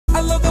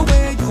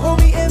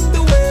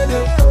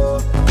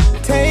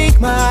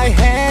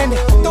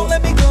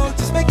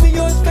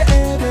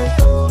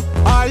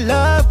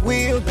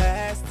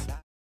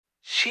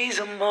She's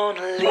a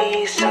Mona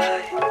Lisa.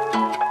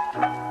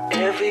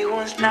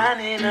 Everyone's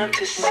lining up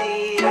to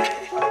see her.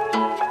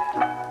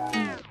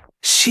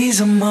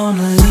 She's a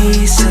Mona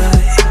Lisa.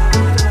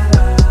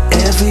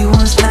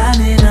 Everyone's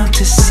lining up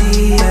to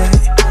see her.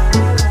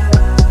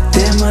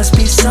 There must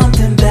be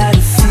something about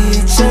her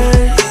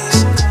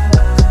features.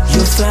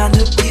 You'll find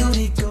her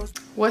beauty goes.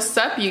 What's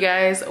up, you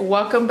guys?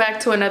 Welcome back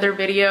to another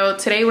video.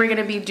 Today we're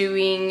gonna be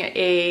doing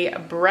a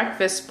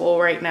breakfast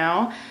bowl right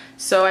now.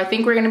 So I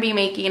think we're gonna be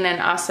making an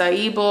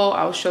acai bowl.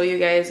 I'll show you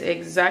guys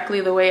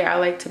exactly the way I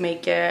like to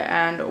make it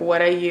and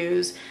what I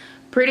use.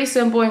 Pretty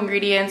simple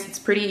ingredients, it's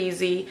pretty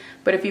easy,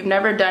 but if you've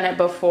never done it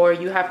before,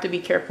 you have to be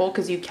careful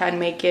because you can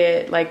make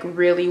it like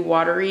really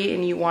watery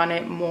and you want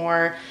it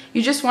more,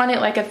 you just want it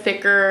like a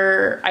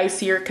thicker,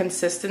 icier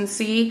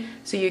consistency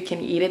so you can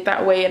eat it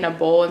that way in a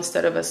bowl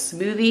instead of a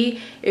smoothie.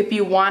 If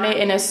you want it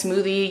in a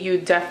smoothie, you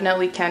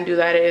definitely can do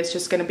that. It's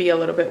just gonna be a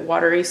little bit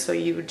watery, so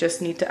you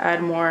just need to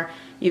add more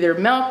either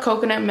milk,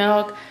 coconut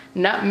milk,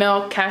 nut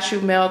milk,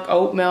 cashew milk,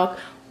 oat milk,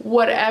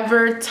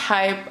 whatever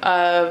type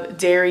of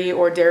dairy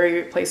or dairy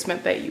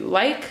replacement that you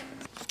like.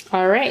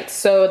 All right,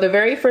 so the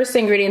very first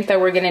ingredient that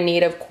we're gonna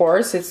need, of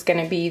course, is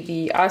gonna be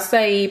the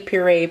acai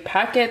puree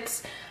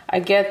packets. I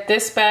get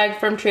this bag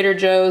from Trader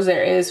Joe's.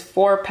 There is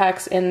 4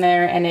 packs in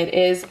there and it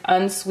is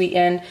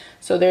unsweetened,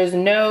 so there's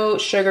no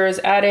sugars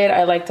added.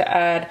 I like to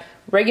add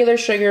regular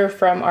sugar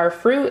from our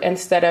fruit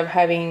instead of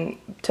having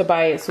to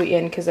buy it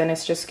sweetened, because then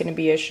it's just going to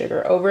be a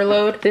sugar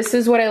overload. This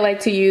is what I like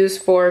to use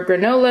for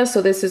granola.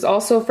 So this is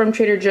also from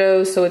Trader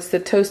Joe's. So it's the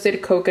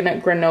toasted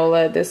coconut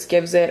granola. This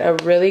gives it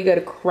a really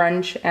good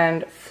crunch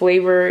and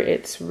flavor.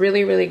 It's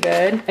really, really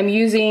good. I'm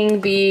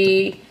using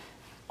the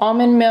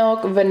almond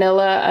milk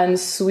vanilla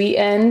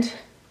unsweetened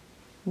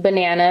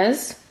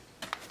bananas,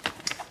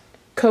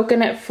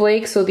 coconut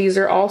flakes. So these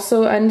are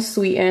also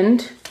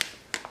unsweetened.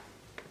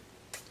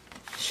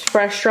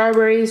 Fresh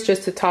strawberries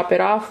just to top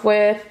it off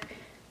with.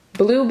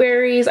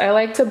 Blueberries, I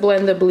like to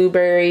blend the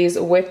blueberries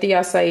with the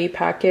acai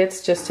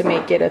packets just to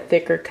make it a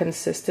thicker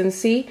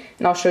consistency.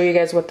 And I'll show you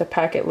guys what the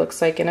packet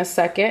looks like in a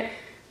second.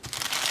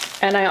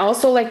 And I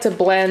also like to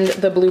blend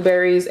the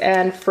blueberries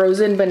and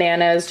frozen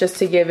bananas just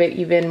to give it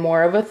even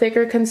more of a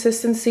thicker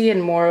consistency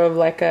and more of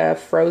like a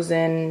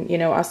frozen, you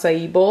know,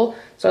 acai bowl.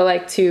 So I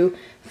like to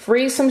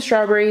freeze some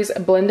strawberries,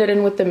 blend it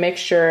in with the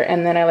mixture,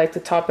 and then I like to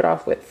top it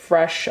off with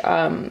fresh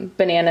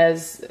banana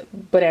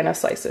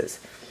slices.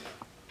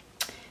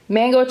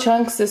 Mango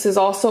chunks, this is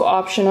also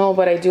optional,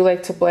 but I do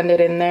like to blend it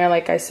in there.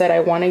 Like I said,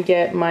 I want to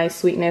get my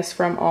sweetness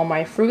from all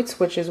my fruits,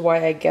 which is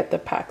why I get the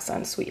packs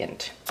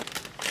unsweetened.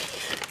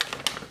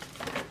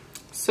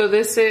 So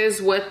this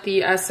is what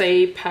the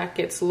acai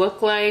packets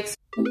look like.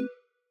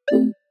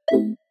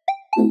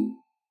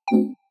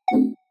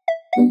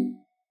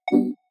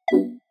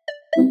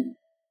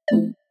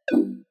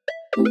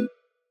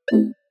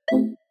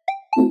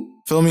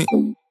 Feel me?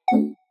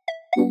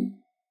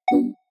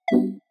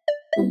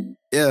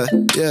 Yeah,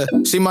 yeah.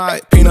 She my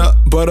peanut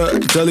butter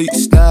jelly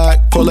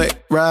snack. Pull it,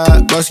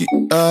 ride, busky,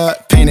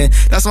 painting.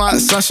 That's my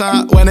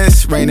sunshine when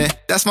it's raining.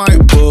 That's my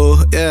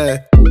boo, yeah,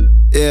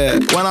 yeah.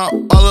 When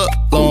I'm all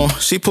alone,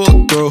 she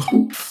pull through.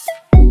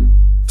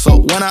 So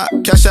when I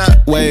catch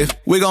that wave,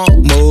 we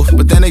gon' move.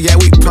 But then again,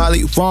 we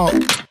probably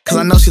won't, cause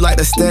I know she like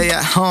to stay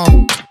at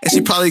home. And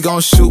she probably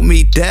gon' shoot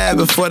me dead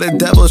before the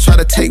devil try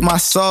to take my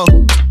soul.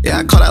 Yeah,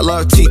 I call that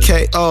love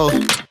TKO.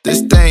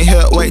 This thing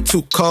here way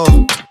too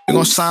cold. We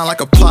gon' shine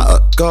like a pot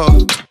of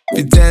gold. If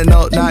you didn't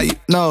know, now you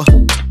know.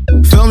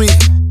 Feel me?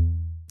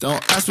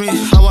 Don't ask me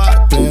how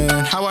I been,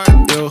 how I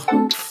do.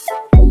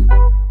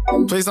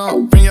 Please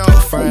don't bring your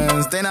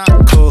friends, they not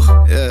cool,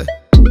 yeah.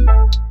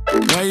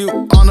 When you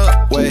on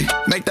the way,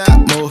 make that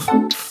move.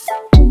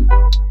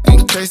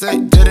 In case they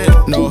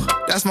didn't know,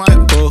 that's my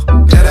boo,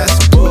 yeah,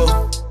 that's boo.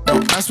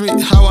 Don't ask me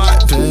how I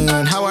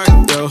been, how I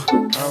do.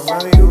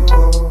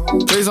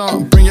 Please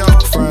don't bring your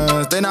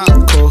friends, they not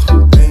cool.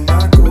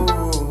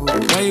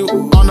 When you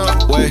on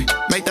the way,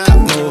 make that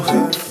move.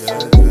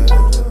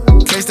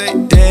 In case they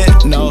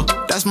didn't know,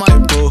 that's my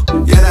boo,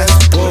 yeah,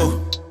 that's boo.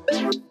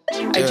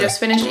 I just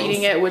finished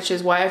eating it, which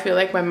is why I feel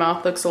like my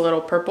mouth looks a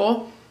little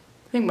purple.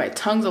 I think my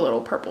tongue's a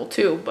little purple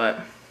too,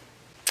 but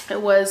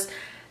it was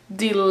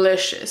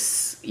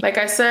delicious. Like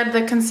I said,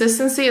 the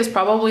consistency is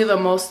probably the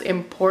most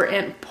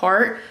important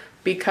part,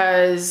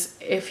 because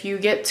if you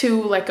get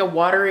to like a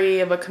watery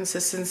of a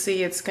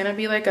consistency, it's gonna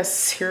be like a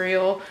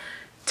cereal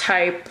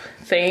type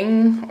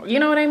thing, you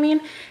know what I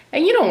mean?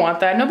 And you don't want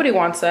that. Nobody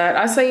wants that.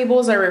 Acai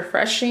bowls are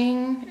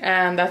refreshing,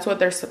 and that's what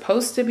they're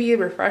supposed to be,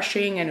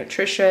 refreshing and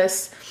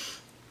nutritious.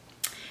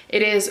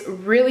 It is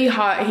really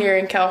hot here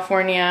in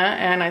California,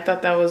 and I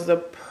thought that was the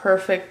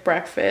perfect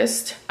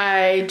breakfast.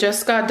 I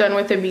just got done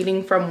with a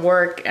meeting from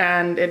work,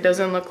 and it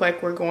doesn't look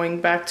like we're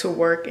going back to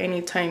work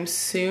anytime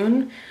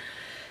soon.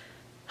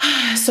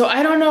 So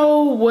I don't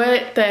know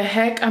what the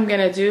heck I'm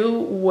gonna do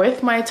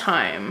with my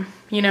time,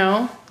 you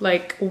know?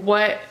 Like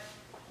what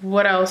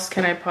else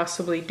can I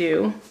possibly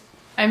do?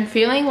 I'm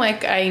feeling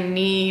like I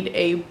need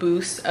a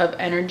boost of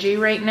energy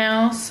right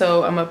now,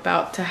 so I'm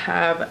about to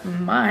have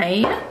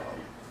my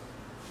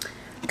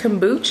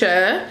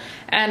kombucha.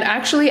 And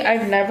actually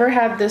I've never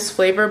had this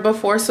flavor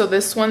before, so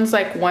this one's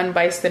like one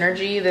by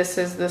Synergy. This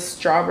is the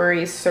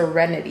strawberry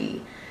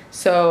serenity.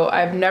 So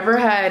I've never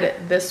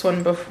had this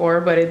one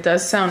before, but it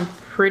does sound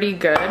pretty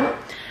good.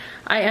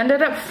 I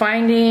ended up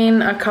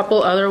finding a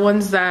couple other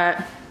ones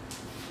that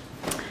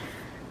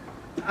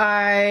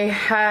I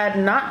had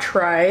not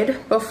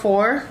tried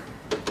before,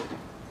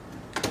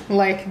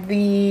 like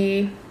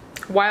the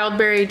wild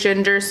berry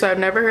ginger. So I've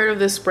never heard of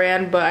this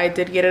brand, but I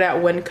did get it at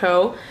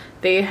Winco.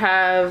 They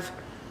had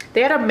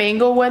a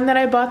mango one that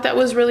I bought that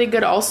was really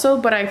good also,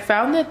 but I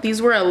found that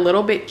these were a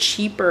little bit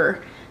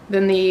cheaper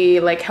than the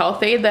like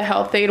Health Aid. The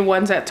Health Aid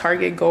ones at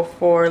Target go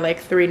for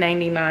like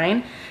 $3.99,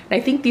 and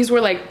I think these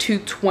were like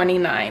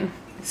 $2.29.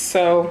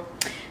 So,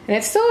 and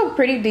it's still a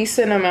pretty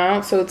decent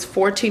amount, so it's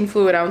 14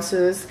 fluid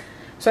ounces.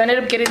 So I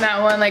ended up getting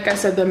that one. Like I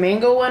said, the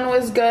mango one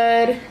was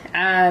good,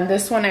 and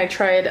this one I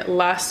tried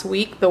last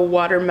week, the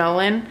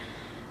watermelon.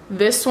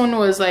 This one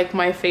was like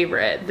my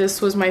favorite.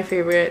 This was my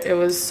favorite. It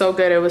was so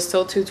good. It was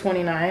still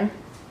 $2.29.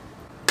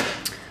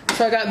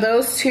 So I got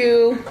those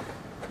two.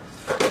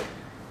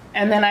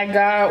 And then I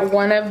got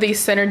one of the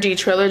Synergy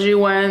Trilogy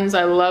ones.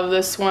 I love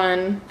this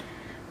one.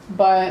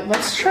 But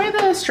let's try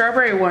the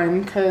strawberry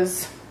one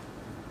because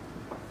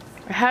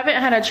I haven't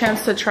had a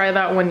chance to try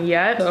that one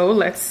yet. So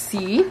let's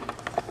see.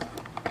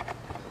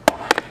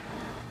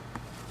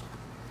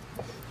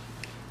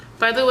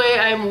 By the way,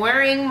 I'm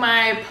wearing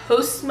my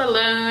Post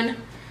Malone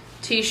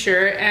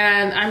t-shirt,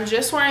 and I'm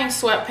just wearing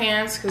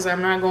sweatpants because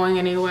I'm not going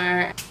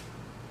anywhere.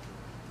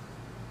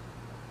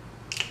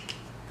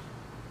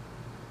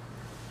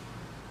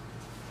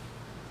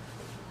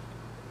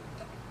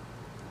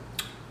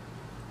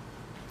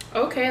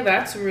 Okay,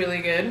 that's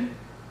really good.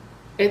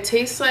 It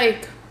tastes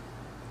like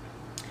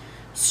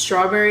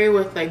strawberry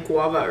with like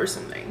guava or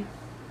something.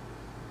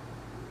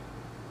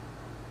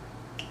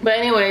 But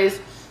anyways,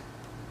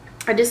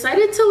 I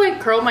decided to like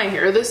curl my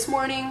hair this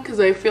morning because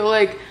I feel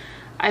like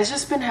I've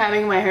just been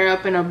having my hair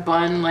up in a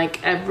bun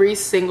like every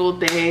single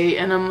day,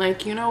 and I'm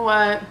like, you know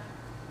what?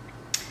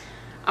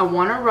 I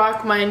want to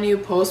rock my new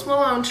Post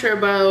Malone shirt,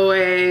 by the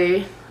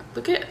way.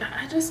 Look at,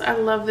 I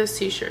love this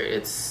t-shirt.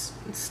 It's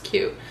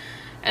cute.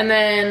 And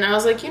then I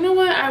was like, you know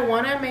what? I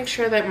want to make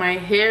sure that my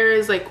hair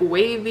is like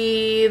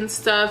wavy and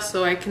stuff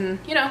so I can,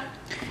 you know,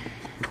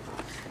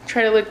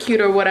 try to look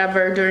cute or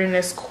whatever during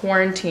this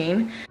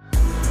quarantine.